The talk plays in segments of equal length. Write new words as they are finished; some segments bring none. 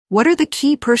What are the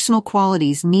key personal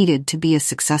qualities needed to be a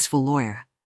successful lawyer?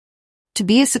 To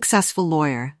be a successful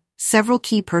lawyer, several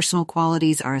key personal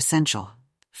qualities are essential.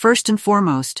 First and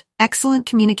foremost, excellent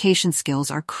communication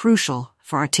skills are crucial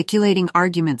for articulating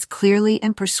arguments clearly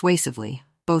and persuasively,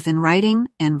 both in writing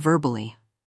and verbally.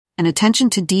 And attention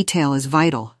to detail is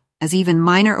vital, as even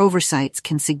minor oversights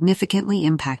can significantly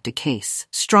impact a case.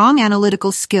 Strong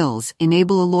analytical skills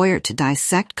enable a lawyer to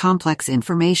dissect complex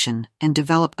information and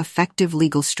develop effective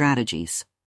legal strategies.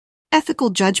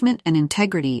 Ethical judgment and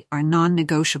integrity are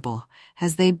non-negotiable,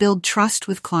 as they build trust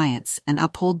with clients and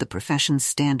uphold the profession's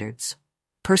standards.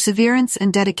 Perseverance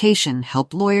and dedication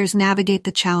help lawyers navigate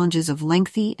the challenges of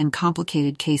lengthy and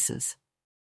complicated cases.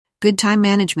 Good time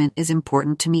management is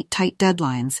important to meet tight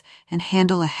deadlines and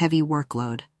handle a heavy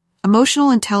workload. Emotional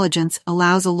intelligence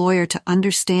allows a lawyer to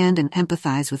understand and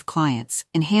empathize with clients,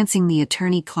 enhancing the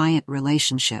attorney-client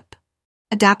relationship.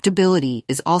 Adaptability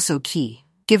is also key,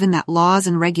 given that laws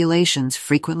and regulations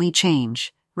frequently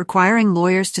change, requiring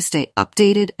lawyers to stay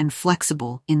updated and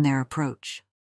flexible in their approach.